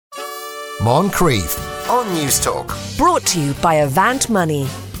Moncrief on News Talk. Brought to you by Avant Money.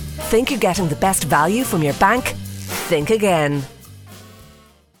 Think you're getting the best value from your bank? Think again.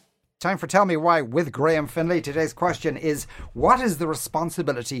 Time for Tell Me Why with Graham Finlay. Today's question is, what is the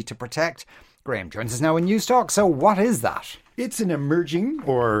responsibility to protect? Graham joins us now in News Talk. So what is that? It's an emerging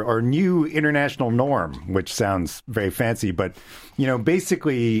or new international norm, which sounds very fancy. But,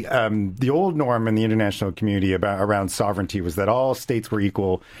 basically the old norm in the international community around sovereignty was that all states were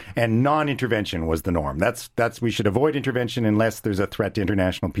equal and non-intervention was the norm. That's we should avoid intervention unless there's a threat to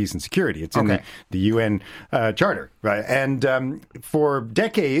international peace and security. It's in the UN Charter. Right? And for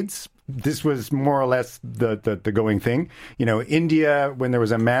decades, this was more or less the going thing. India, when there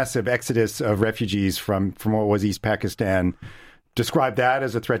was a massive exodus of refugees from what was East Pakistan, described that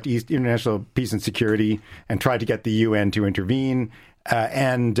as a threat to international peace and security and tried to get the UN to intervene.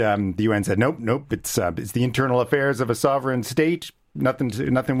 And the UN said, nope, it's the internal affairs of a sovereign state.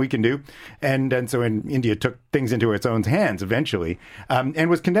 Nothing we can do. And so India took things into its own hands eventually, and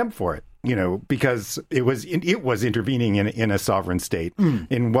was condemned for it, because it was intervening in a sovereign state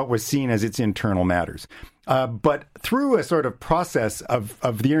in what was seen as its internal matters. But through a sort of process of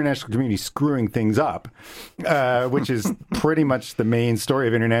the international community screwing things up, which is pretty much the main story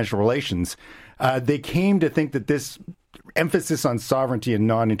of international relations, they came to think that this emphasis on sovereignty and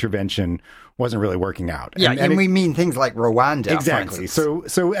non-intervention wasn't really working out. Yeah, and we mean things like Rwanda, exactly.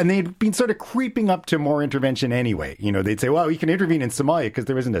 So, and they'd been sort of creeping up to more intervention anyway. They'd say, well, you can intervene in Somalia because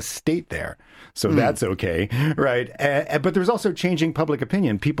there isn't a state there, so that's okay, right? But there was also changing public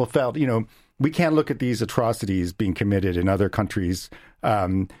opinion. People felt, we can't look at these atrocities being committed in other countries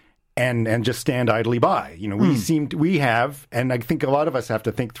and just stand idly by. We have, and I think a lot of us have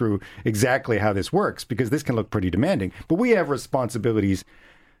to think through exactly how this works, because this can look pretty demanding. But we have responsibilities,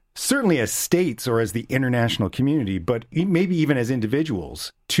 certainly as states or as the international community, but maybe even as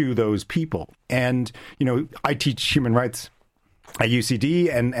individuals to those people. And, I teach human rights at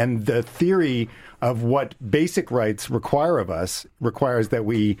UCD, and the theory of what basic rights require of us requires that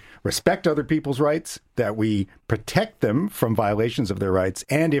we respect other people's rights, that we protect them from violations of their rights,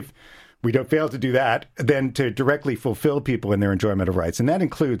 and if we don't fail to do that, then to directly fulfill people in their enjoyment of rights. And that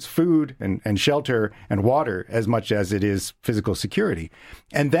includes food and shelter and water as much as it is physical security.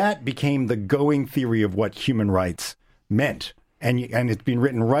 And that became the going theory of what human rights meant. And it's been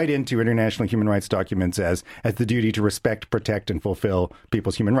written right into international human rights documents as the duty to respect, protect, and fulfill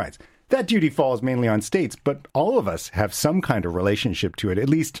people's human rights. That duty falls mainly on states, but all of us have some kind of relationship to it, at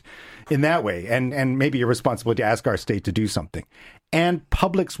least in that way, and maybe a responsibility to ask our state to do something. And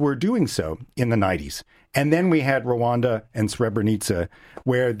publics were doing so in the 90s. And then we had Rwanda and Srebrenica,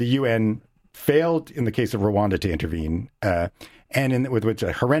 where the UN failed in the case of Rwanda to intervene, with which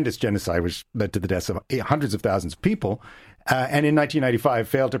a horrendous genocide, which led to the deaths of hundreds of thousands of people. And in 1995,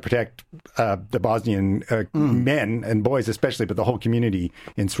 failed to protect the Bosnian men and boys especially, but the whole community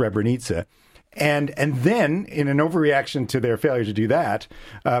in Srebrenica. And then, in an overreaction to their failure to do that,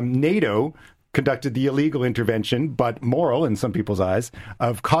 NATO conducted the illegal intervention, but moral in some people's eyes,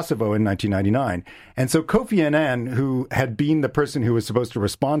 of Kosovo in 1999. And so Kofi Annan, who had been the person who was supposed to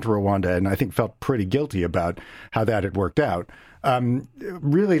respond to Rwanda, and I think felt pretty guilty about how that had worked out,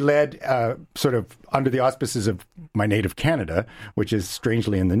 really led sort of under the auspices of my native Canada, which is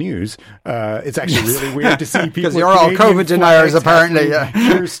strangely in the news. It's actually really weird to see people because you're all COVID deniers, apparently.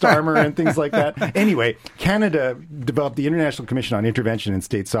 Keir Starmer and things like that. Anyway, Canada developed the International Commission on Intervention and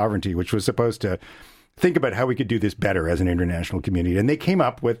State Sovereignty, which was supposed to think about how we could do this better as an international community. And they came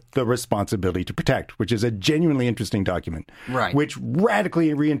up with the Responsibility to Protect, which is a genuinely interesting document, right, which radically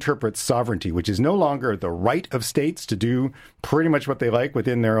reinterprets sovereignty, which is no longer the right of states to do pretty much what they like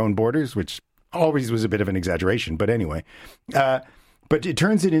within their own borders, which always was a bit of an exaggeration. But anyway, but it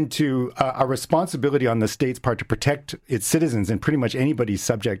turns it into a responsibility on the state's part to protect its citizens and pretty much anybody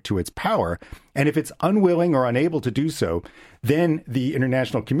subject to its power. And if it's unwilling or unable to do so, then the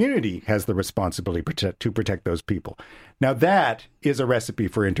international community has the responsibility to protect those people. Now, that is a recipe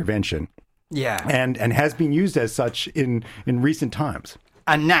for intervention. Yeah. And has been used as such in recent times.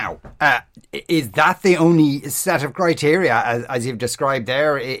 And now, is that the only set of criteria, as you've described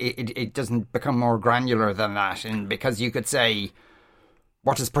there? It doesn't become more granular than that, and because you could say,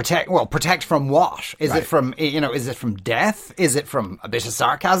 what does protect? Well, protect from what? Is it from, is it from death? Is it from a bit of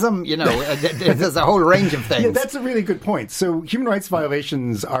sarcasm? There's a whole range of things. Yeah, that's a really good point. So human rights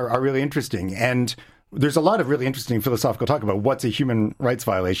violations are really interesting. And there's a lot of really interesting philosophical talk about what's a human rights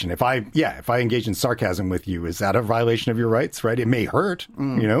violation. If I engage in sarcasm with you, is that a violation of your rights, right? It may hurt,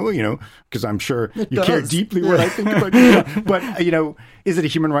 because I'm sure you care deeply what I think about you. But, is it a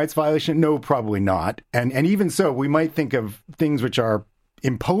human rights violation? No, probably not. And even so, we might think of things which are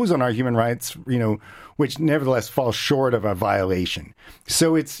impose on our human rights, which nevertheless falls short of a violation.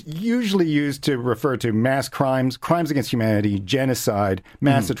 So it's usually used to refer to mass crimes, crimes against humanity, genocide,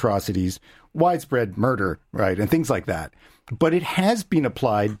 mass atrocities, widespread murder, right, and things like that. But it has been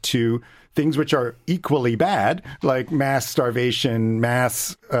applied to things which are equally bad, like mass starvation,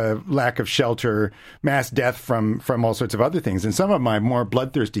 mass lack of shelter, mass death from all sorts of other things. And some of my more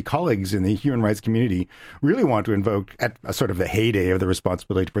bloodthirsty colleagues in the human rights community really want to invoke, at a sort of the heyday of the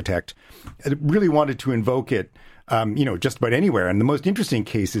responsibility to protect, really wanted to invoke it just about anywhere. And the most interesting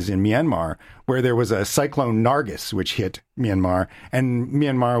case is in Myanmar, where there was a cyclone Nargis, which hit Myanmar, and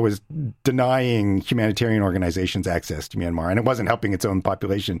Myanmar was denying humanitarian organizations access to Myanmar, and it wasn't helping its own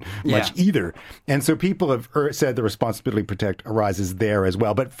population much either. And so people have said the responsibility to protect arises there as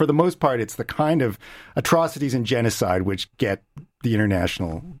well. But for the most part, it's the kind of atrocities and genocide which get the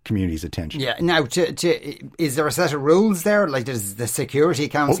international community's attention. Yeah. Now, is there a set of rules there? Like, does the Security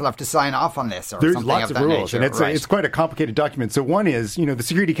Council have to sign off on this, or there's something lots of of that rules, nature? and it's quite a complicated document. So one is, the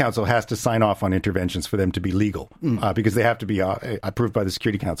Security Council has to sign off on interventions for them to be legal, because they have to be approved by the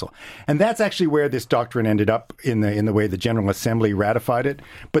Security Council, and that's actually where this doctrine ended up in the way the General Assembly ratified it.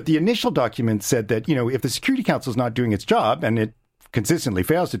 But the initial document said that if the Security Council is not doing its job, and it consistently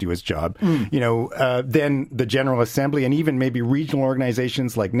fails to do its job, then the General Assembly and even maybe regional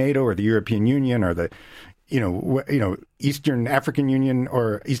organizations like NATO or the European Union or the Eastern African Union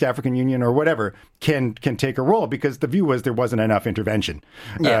or East African Union or whatever can take a role, because the view was there wasn't enough intervention.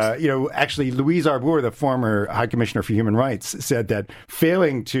 Yes. Actually, Louise Arbour, the former High Commissioner for Human Rights, said that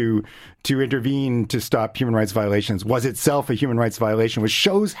failing to intervene to stop human rights violations was itself a human rights violation, which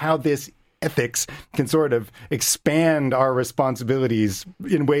shows how this ethics can sort of expand our responsibilities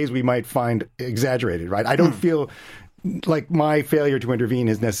in ways we might find exaggerated, right? I don't feel like my failure to intervene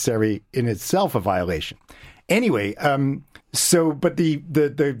is necessary in itself a violation. Anyway, but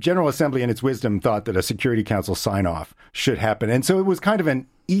the General Assembly in its wisdom thought that a Security Council sign-off should happen. And so it was kind of an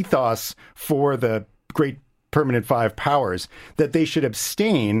ethos for the great permanent five powers that they should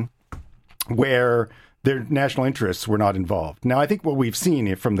abstain where their national interests were not involved. Now, I think what we've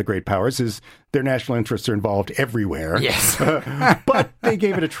seen from the great powers is their national interests are involved everywhere. Yes. But they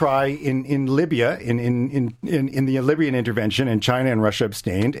gave it a try in Libya, in the Libyan intervention, and China and Russia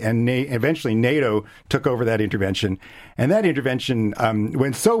abstained, and eventually NATO took over that intervention. And that intervention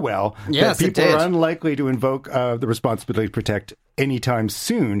went so well that people are unlikely to invoke the responsibility to protect anytime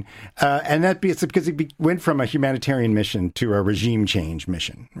soon. And it's because it went from a humanitarian mission to a regime change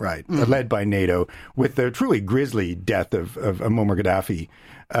mission, right, led by NATO, with the truly grisly death of Muammar Gaddafi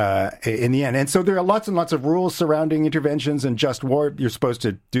in the end. And so there are lots and lots of rules surrounding interventions and just war. You're supposed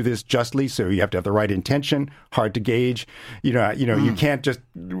to do this justly, so you have to have the right intention, hard to gauge. You can't just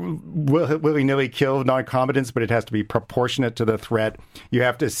willy-nilly kill non-combatants, but it has to be proportionate to the threat. You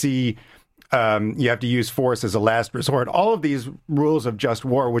have to see... you have to use force as a last resort. All of these rules of just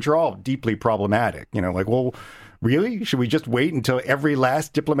war, which are all deeply problematic. Really? Should we just wait until every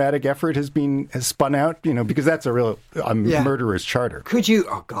last diplomatic effort has spun out? Because that's a real murderer's charter. Could you?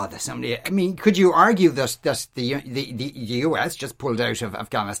 Oh God, there's somebody. I mean, could you argue that the US just pulled out of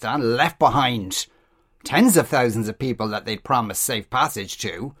Afghanistan, left behind tens of thousands of people that they'd promised safe passage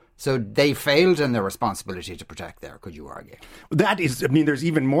to? So they failed in their responsibility to protect there, could you argue? There's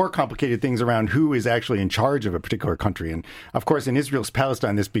even more complicated things around who is actually in charge of a particular country. And of course, in Israel's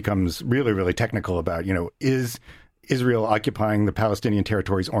Palestine, this becomes really, really technical about, is Israel occupying the Palestinian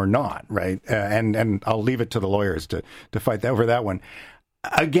territories or not, right? And I'll leave it to the lawyers to fight over that one.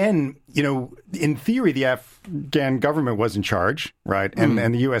 Again, in theory, the Afghan government was in charge, right? And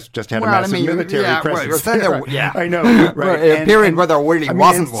the U.S. just had a massive military presence. I know, right? A period where there really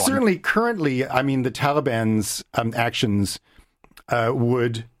wasn't one. Certainly, currently, the Taliban's actions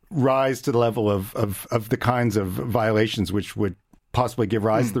would rise to the level of the kinds of violations which would possibly give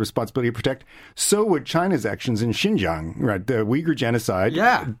rise to the responsibility to protect. So would China's actions in Xinjiang, right? The Uyghur genocide.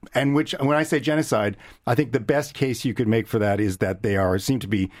 Yeah. And when I say genocide, I think the best case you could make for that is that they seem to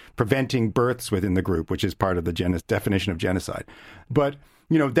be preventing births within the group, which is part of the definition of genocide. But,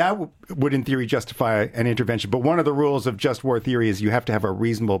 that would in theory justify an intervention. But one of the rules of just war theory is you have to have a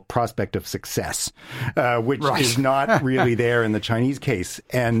reasonable prospect of success, which is not really there in the Chinese case.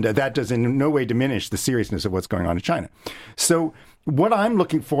 And that does in no way diminish the seriousness of what's going on in China. So what I'm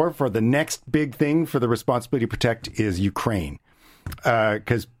looking for the next big thing for the responsibility to protect is Ukraine,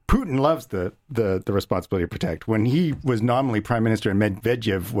 because Putin loves the responsibility to protect. When he was nominally prime minister and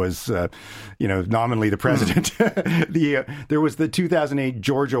Medvedev was, nominally the president, there was the 2008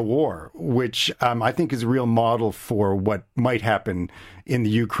 Georgia War, which I think is a real model for what might happen in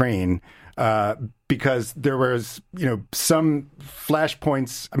the Ukraine. because there was, some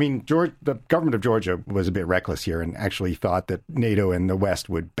flashpoints. I mean, the government of Georgia was a bit reckless here and actually thought that NATO and the West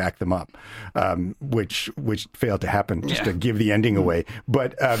would back them up, which failed to happen, just to give the ending away.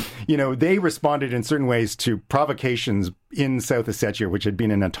 But, they responded in certain ways to provocations in South Ossetia, which had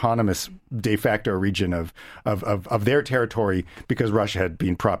been an autonomous de facto region of their territory because Russia had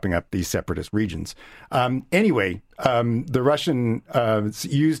been propping up these separatist regions. Anyway, the Russian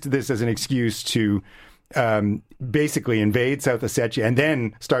used this as an excuse to basically invade South Ossetia and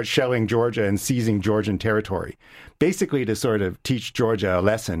then start shelling Georgia and seizing Georgian territory, basically to sort of teach Georgia a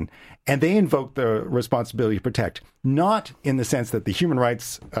lesson. And they invoked the responsibility to protect, not in the sense that the human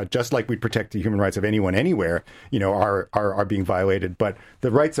rights, just like we'd protect the human rights of anyone anywhere, are being violated, but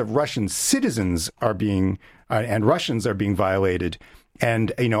the rights of Russian citizens are being, and Russians are being violated.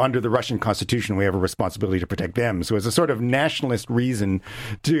 And, under the Russian constitution, we have a responsibility to protect them. So it's a sort of nationalist version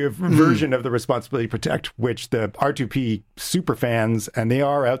of the responsibility to protect, which the R2P super fans, and they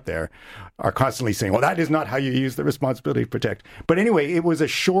are out there, are constantly saying, well, that is not how you use the responsibility to protect. But anyway, it was a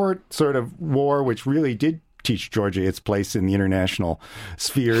short sort of war, which really did teach Georgia its place in the international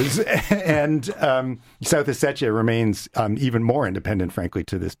spheres. And South Ossetia remains even more independent, frankly,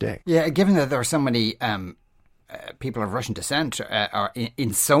 to this day. Yeah, given that there are so many people of Russian descent are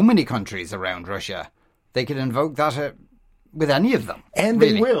in so many countries around Russia, they could invoke that with any of them. And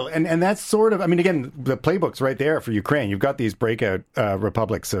really. They will. And that's sort of, I mean, again, the playbook's right there for Ukraine. You've got these breakout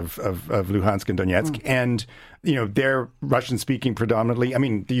republics of Luhansk and Donetsk, and, they're Russian-speaking predominantly. I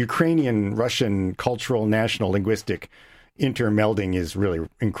mean, the Ukrainian-Russian cultural, national, linguistic intermelding is really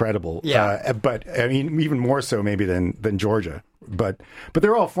incredible. Yeah. But, I mean, even more so maybe than Georgia. But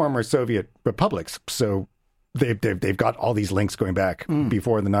they're all former Soviet republics, so they've got all these links going back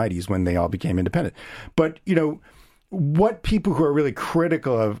before the 90s when they all became independent. But, what people who are really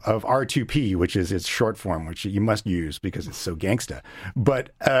critical of R2P, which is its short form, which you must use because it's so gangsta, but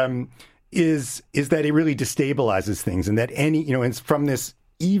is that it really destabilizes things, and that it's from this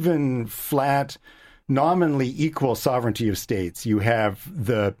even, flat, nominally equal sovereignty of states, you have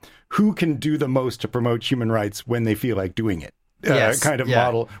the who can do the most to promote human rights when they feel like doing it.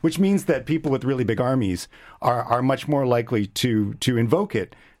 Model, which means that people with really big armies are much more likely to invoke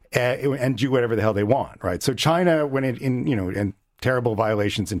it and do whatever the hell they want, right? So China, when in terrible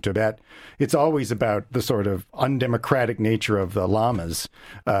violations in Tibet, it's always about the sort of undemocratic nature of the lamas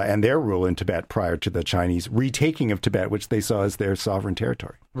and their rule in Tibet prior to the Chinese retaking of Tibet, which they saw as their sovereign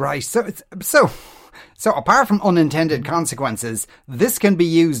territory. Right. So apart from unintended consequences, this can be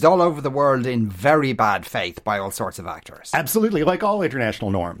used all over the world in very bad faith by all sorts of actors. Absolutely, like all international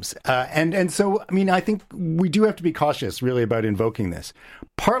norms. And so, I mean, I think we do have to be cautious, really, about invoking this,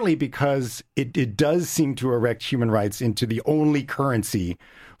 partly because it does seem to erect human rights into the only currency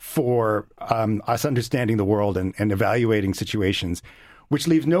for us understanding the world and evaluating situations, which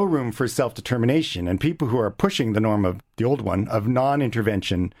leaves no room for self-determination. And people who are pushing the norm of the old one, of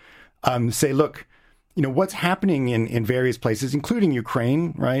non-intervention, say, look, what's happening in various places, including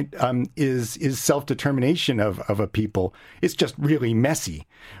Ukraine, right, is self-determination of a people. It's just really messy,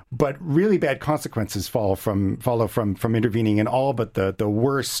 but really bad consequences follow from intervening in all but the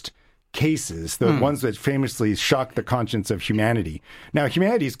worst cases, the ones that famously shock the conscience of humanity. Now,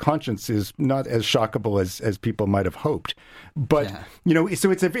 humanity's conscience is not as shockable as people might have hoped, but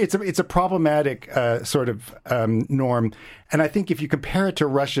so it's a problematic sort of norm. And I think if you compare it to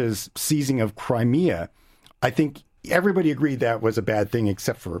Russia's seizing of Crimea, I think everybody agreed that was a bad thing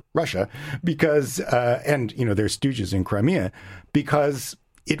except for Russia, because and their stooges in Crimea, because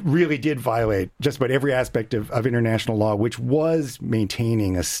it really did violate just about every aspect of international law, which was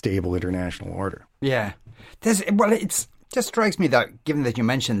maintaining a stable international order. Yeah. It just strikes me that, given that you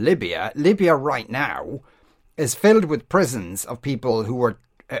mentioned Libya right now is filled with prisons of people who were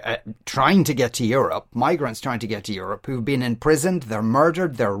trying to get to Europe, migrants trying to get to Europe, who've been imprisoned, they're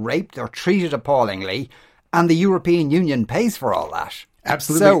murdered, they're raped, they're treated appallingly, and the European Union pays for all that.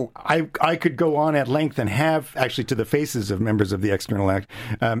 Absolutely. So I could go on at length and have actually to the faces of members of the External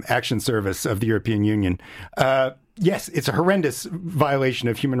Action Service of the European Union. Yes, it's a horrendous violation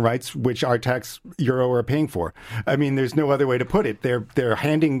of human rights, which our tax euro are paying for. I mean, there's no other way to put it. They're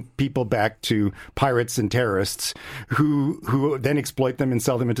handing people back to pirates and terrorists who then exploit them and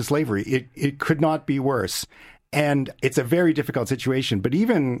sell them into slavery. It could not be worse. And it's a very difficult situation. But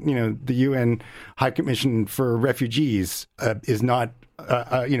even, the UN High Commission for Refugees is not,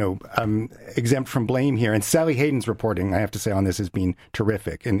 exempt from blame here. And Sally Hayden's reporting, I have to say, on this has been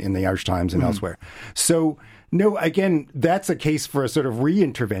terrific in the Irish Times and elsewhere. So, no, again, that's a case for a sort of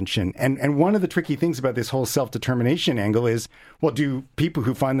re-intervention. And one of the tricky things about this whole self-determination angle is, well, do people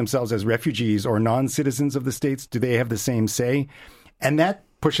who find themselves as refugees or non-citizens of the states, do they have the same say? And that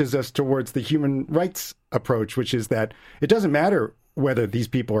pushes us towards the human rights approach, which is that it doesn't matter whether these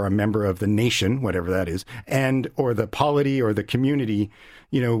people are a member of the nation, whatever that is, or the polity or the community.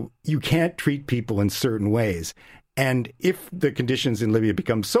 You can't treat people in certain ways. And if the conditions in Libya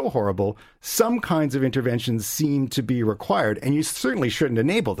become so horrible, some kinds of interventions seem to be required, and you certainly shouldn't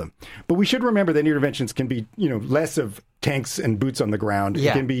enable them. But we should remember that interventions can be, less of tanks and boots on the ground.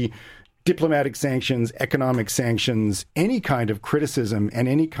 Yeah. It can be diplomatic sanctions, economic sanctions, any kind of criticism and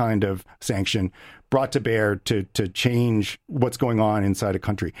any kind of sanction brought to bear to change what's going on inside a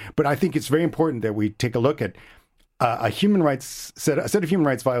country. But I think it's very important that we take a look at a set of human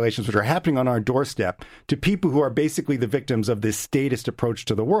rights violations which are happening on our doorstep to people who are basically the victims of this statist approach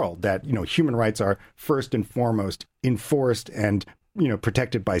to the world, that, human rights are first and foremost enforced and,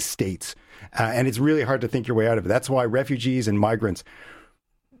 protected by states. And it's really hard to think your way out of it. That's why refugees and migrants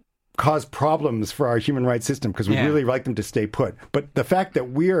cause problems for our human rights system, because we really like them to stay put. But the fact that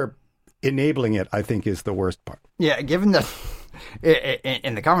we're enabling it, I think, is the worst part. Yeah, given that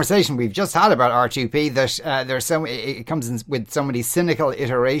in the conversation we've just had about R2P, that it comes in with so many cynical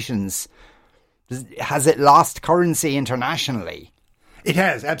iterations. Has it lost currency internationally? It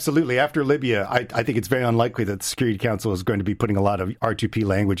has, absolutely. After Libya, I think it's very unlikely that the Security Council is going to be putting a lot of R2P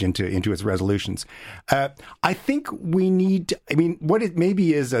language into its resolutions. I think we need, what it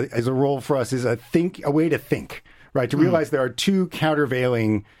maybe is as a role for us is a way to think, right? To realize there are two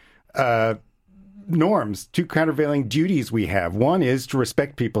countervailing norms, two countervailing duties we have. One is to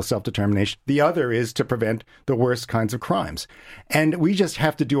respect people's self-determination. The other is to prevent the worst kinds of crimes. And we just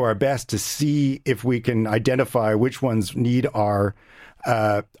have to do our best to see if we can identify which ones need our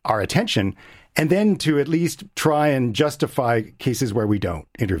attention, and then to at least try and justify cases where we don't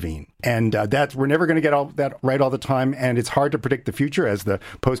intervene. And we're never going to get all that right all the time, and it's hard to predict the future, as the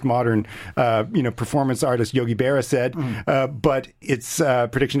postmodern, performance artist Yogi Berra said. But its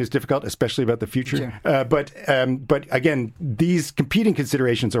prediction is difficult, especially about the future. Sure. But again, these competing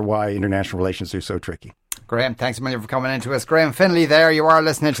considerations are why international relations are so tricky. Graham, thanks a million for coming in to us. Graham Finlay there. You are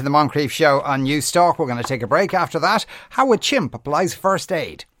listening to the Moncrief Show on Newstalk. We're going to take a break after that. How a chimp applies first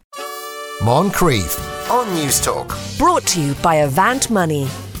aid. Moncrief on Newstalk. Brought to you by Avant Money.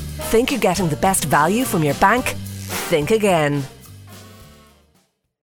 Think you're getting the best value from your bank? Think again.